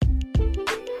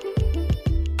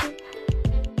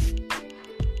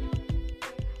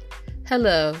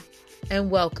Hello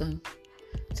and welcome.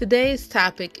 Today's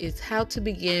topic is how to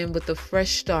begin with a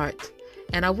fresh start,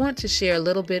 and I want to share a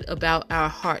little bit about our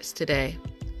hearts today.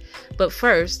 But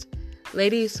first,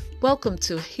 ladies, welcome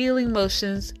to Healing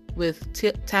Motions with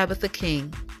Tabitha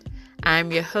King. I'm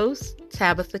your host,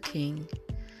 Tabitha King,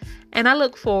 and I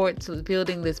look forward to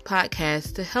building this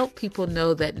podcast to help people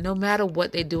know that no matter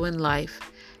what they do in life,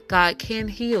 God can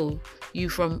heal you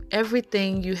from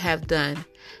everything you have done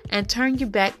and turn you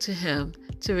back to Him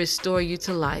to restore you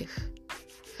to life.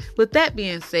 With that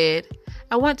being said,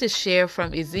 I want to share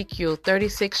from Ezekiel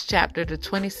 36 chapter to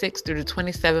 26 through the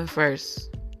 27th verse.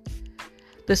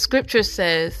 The scripture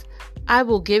says, "I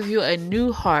will give you a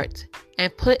new heart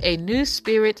and put a new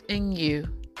spirit in you.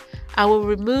 I will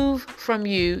remove from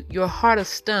you your heart of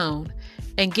stone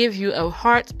and give you a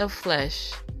heart of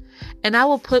flesh. And I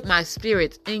will put my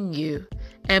spirit in you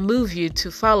and move you to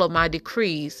follow my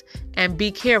decrees and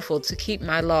be careful to keep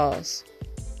my laws."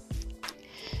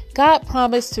 God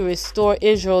promised to restore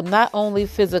Israel not only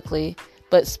physically,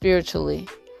 but spiritually.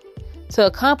 To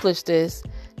accomplish this,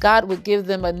 God would give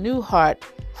them a new heart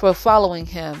for following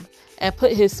Him and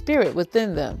put His Spirit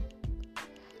within them,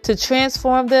 to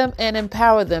transform them and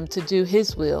empower them to do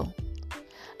His will.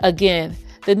 Again,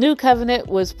 the new covenant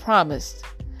was promised,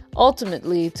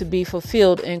 ultimately to be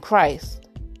fulfilled in Christ.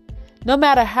 No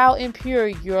matter how impure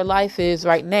your life is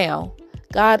right now,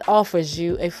 God offers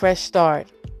you a fresh start.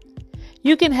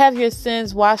 You can have your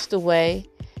sins washed away,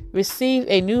 receive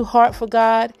a new heart for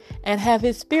God, and have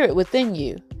His Spirit within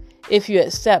you if you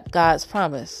accept God's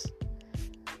promise.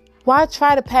 Why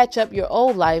try to patch up your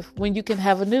old life when you can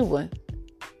have a new one?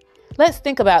 Let's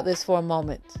think about this for a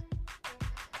moment.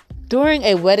 During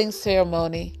a wedding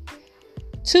ceremony,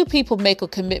 two people make a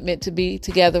commitment to be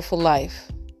together for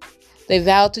life. They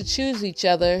vow to choose each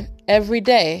other every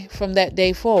day from that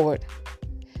day forward.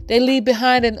 They leave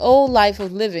behind an old life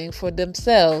of living for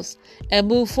themselves and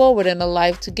move forward in a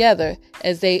life together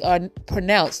as they are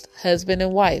pronounced husband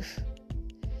and wife.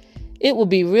 It would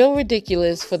be real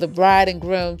ridiculous for the bride and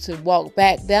groom to walk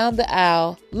back down the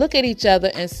aisle, look at each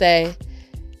other and say,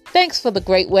 "Thanks for the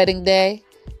great wedding day,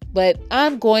 but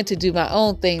I'm going to do my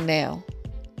own thing now."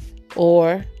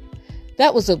 Or,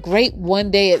 "That was a great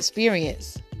one-day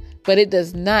experience, but it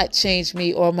does not change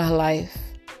me or my life."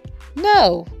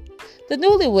 No, the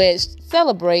newlyweds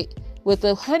celebrate with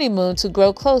a honeymoon to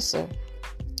grow closer.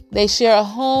 They share a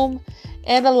home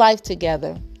and a life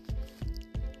together.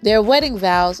 Their wedding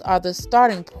vows are the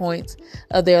starting point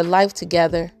of their life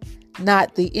together,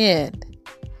 not the end.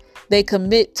 They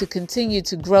commit to continue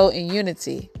to grow in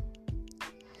unity.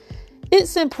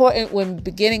 It's important when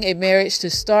beginning a marriage to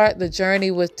start the journey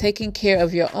with taking care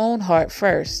of your own heart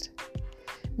first.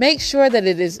 Make sure that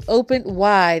it is opened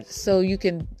wide so you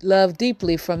can love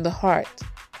deeply from the heart.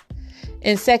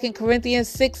 In 2 Corinthians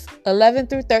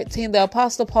 6:11-13, the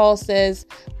Apostle Paul says,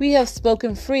 "We have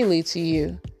spoken freely to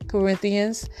you,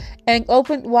 Corinthians, and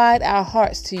opened wide our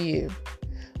hearts to you.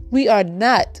 We are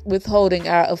not withholding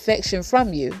our affection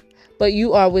from you, but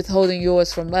you are withholding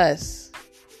yours from us.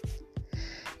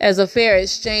 As a fair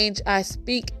exchange, I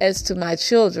speak as to my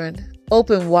children.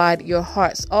 Open wide your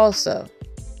hearts also."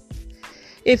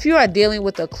 If you are dealing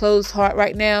with a closed heart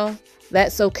right now,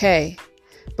 that's okay.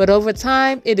 But over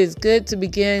time, it is good to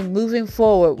begin moving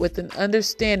forward with an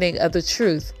understanding of the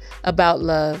truth about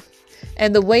love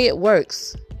and the way it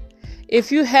works.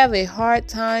 If you have a hard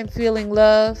time feeling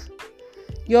love,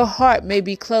 your heart may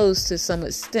be closed to some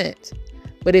extent.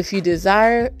 But if you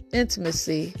desire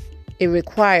intimacy, it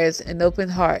requires an open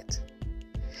heart.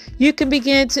 You can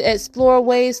begin to explore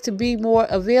ways to be more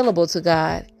available to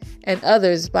God and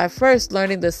others by first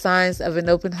learning the signs of an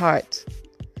open heart.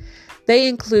 They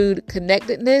include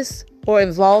connectedness or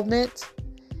involvement,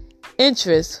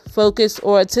 interest, focus,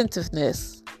 or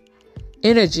attentiveness,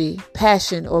 energy,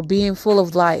 passion, or being full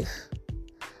of life,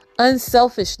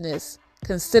 unselfishness,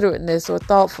 considerateness, or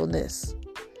thoughtfulness,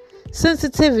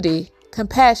 sensitivity,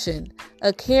 compassion,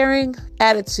 a caring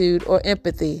attitude or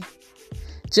empathy,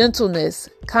 gentleness,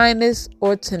 kindness,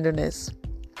 or tenderness.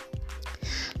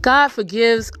 God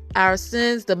forgives our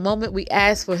sins the moment we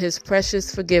ask for His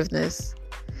precious forgiveness.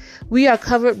 We are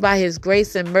covered by His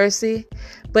grace and mercy,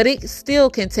 but it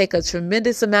still can take a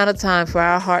tremendous amount of time for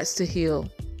our hearts to heal.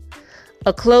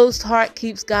 A closed heart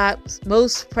keeps God's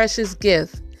most precious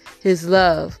gift, His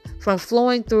love, from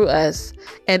flowing through us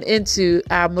and into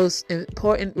our most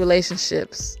important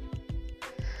relationships.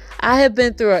 I have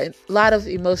been through a lot of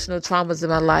emotional traumas in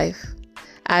my life.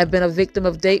 I have been a victim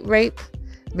of date rape,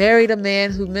 married a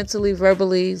man who mentally,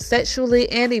 verbally, sexually,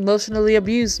 and emotionally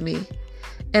abused me,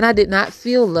 and I did not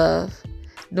feel love,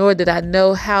 nor did I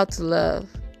know how to love.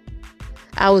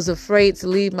 I was afraid to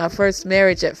leave my first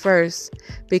marriage at first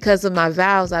because of my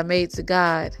vows I made to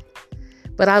God.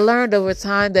 But I learned over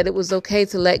time that it was okay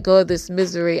to let go of this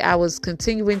misery I was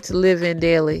continuing to live in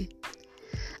daily.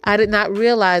 I did not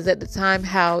realize at the time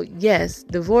how, yes,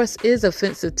 divorce is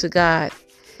offensive to God,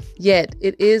 yet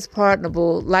it is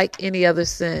pardonable like any other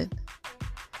sin.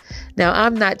 Now,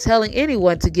 I'm not telling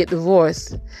anyone to get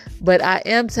divorced, but I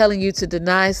am telling you to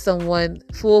deny someone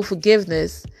full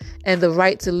forgiveness and the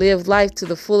right to live life to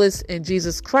the fullest in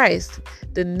Jesus Christ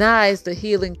denies the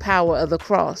healing power of the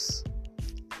cross.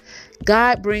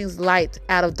 God brings light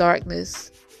out of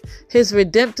darkness. His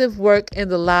redemptive work in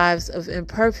the lives of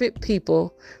imperfect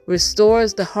people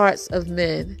restores the hearts of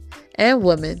men and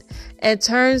women and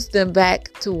turns them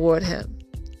back toward Him.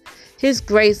 His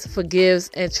grace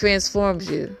forgives and transforms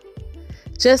you,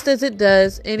 just as it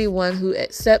does anyone who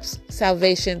accepts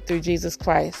salvation through Jesus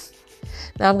Christ.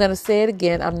 Now, I'm going to say it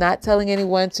again. I'm not telling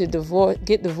anyone to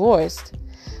get divorced,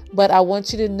 but I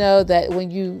want you to know that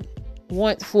when you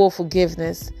want full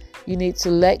forgiveness, you need to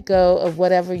let go of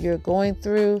whatever you're going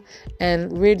through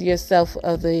and rid yourself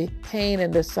of the pain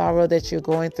and the sorrow that you're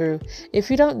going through.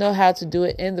 If you don't know how to do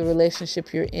it in the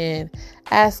relationship you're in,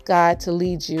 ask God to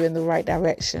lead you in the right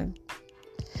direction.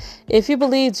 If you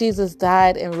believe Jesus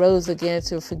died and rose again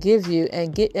to forgive you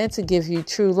and to give you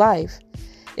true life,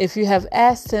 if you have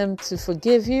asked Him to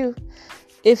forgive you,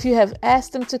 if you have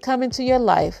asked Him to come into your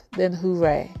life, then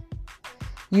hooray.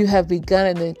 You have begun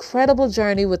an incredible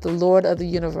journey with the Lord of the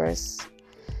universe.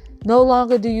 No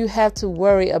longer do you have to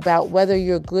worry about whether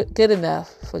you're good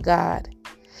enough for God,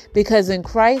 because in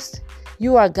Christ,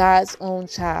 you are God's own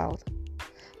child.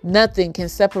 Nothing can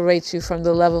separate you from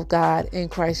the love of God in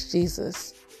Christ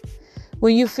Jesus.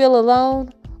 When you feel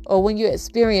alone or when you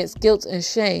experience guilt and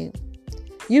shame,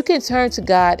 you can turn to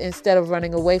God instead of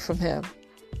running away from Him,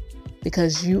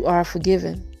 because you are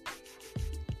forgiven.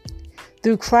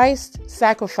 Through Christ's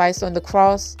sacrifice on the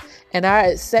cross and our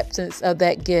acceptance of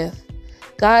that gift,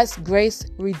 God's grace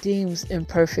redeems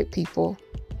imperfect people.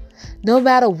 No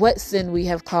matter what sin we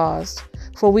have caused,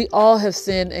 for we all have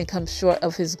sinned and come short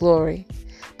of His glory.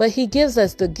 But He gives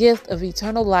us the gift of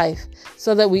eternal life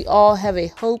so that we all have a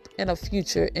hope and a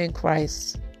future in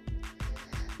Christ.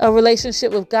 A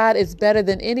relationship with God is better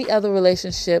than any other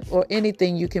relationship or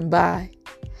anything you can buy.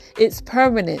 It's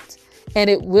permanent,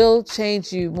 and it will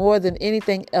change you more than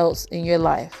anything else in your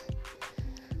life.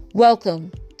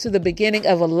 Welcome to the beginning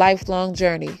of a lifelong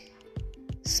journey.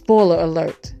 Spoiler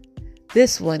alert,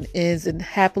 this one ends in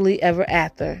happily ever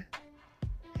after.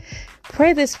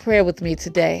 Pray this prayer with me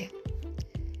today.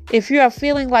 If you are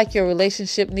feeling like your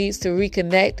relationship needs to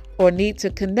reconnect or need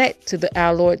to connect to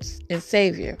our Lord and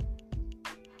Savior.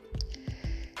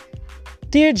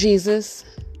 Dear Jesus,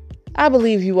 I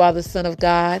believe you are the Son of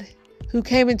God, who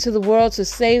came into the world to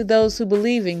save those who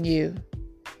believe in you.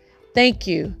 Thank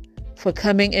you for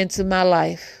coming into my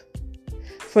life,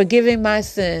 forgiving my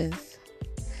sins,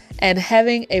 and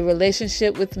having a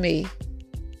relationship with me.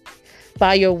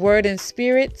 By your word and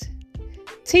spirit,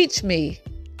 teach me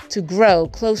to grow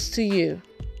close to you.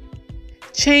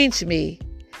 Change me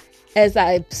as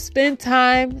I spend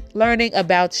time learning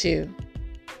about you.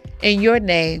 In your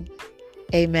name,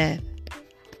 amen.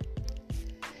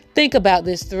 Think about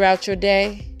this throughout your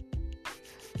day.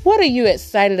 What are you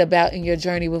excited about in your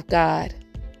journey with God?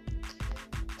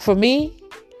 For me,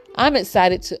 I'm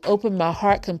excited to open my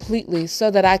heart completely so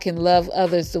that I can love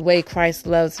others the way Christ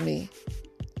loves me.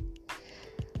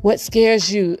 What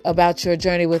scares you about your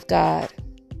journey with God?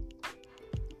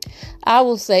 I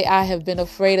will say I have been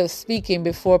afraid of speaking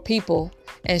before people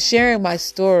and sharing my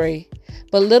story,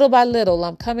 but little by little,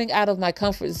 I'm coming out of my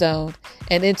comfort zone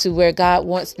and into where God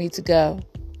wants me to go.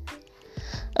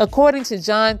 According to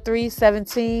John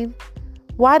 3:17,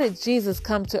 why did Jesus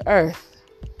come to earth?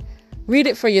 Read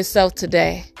it for yourself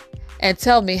today and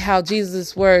tell me how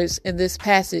Jesus' words in this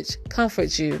passage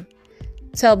comfort you.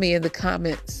 Tell me in the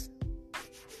comments.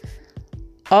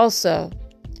 Also,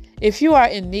 if you are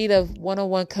in need of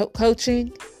one-on-one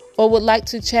coaching or would like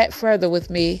to chat further with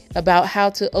me about how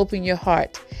to open your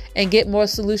heart and get more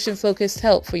solution-focused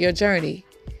help for your journey,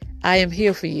 I am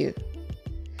here for you.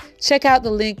 Check out the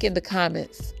link in the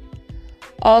comments.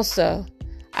 Also,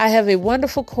 I have a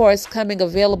wonderful course coming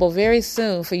available very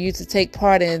soon for you to take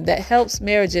part in that helps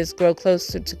marriages grow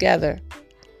closer together.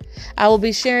 I will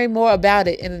be sharing more about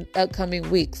it in upcoming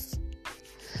weeks,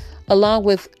 along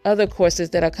with other courses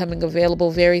that are coming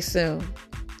available very soon.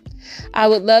 I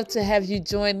would love to have you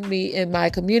join me in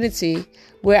my community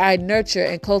where I nurture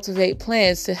and cultivate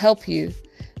plans to help you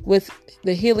with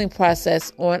the healing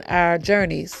process on our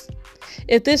journeys.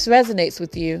 If this resonates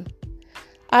with you,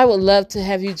 I would love to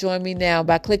have you join me now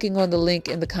by clicking on the link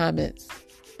in the comments.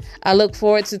 I look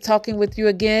forward to talking with you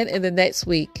again in the next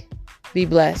week. Be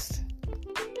blessed.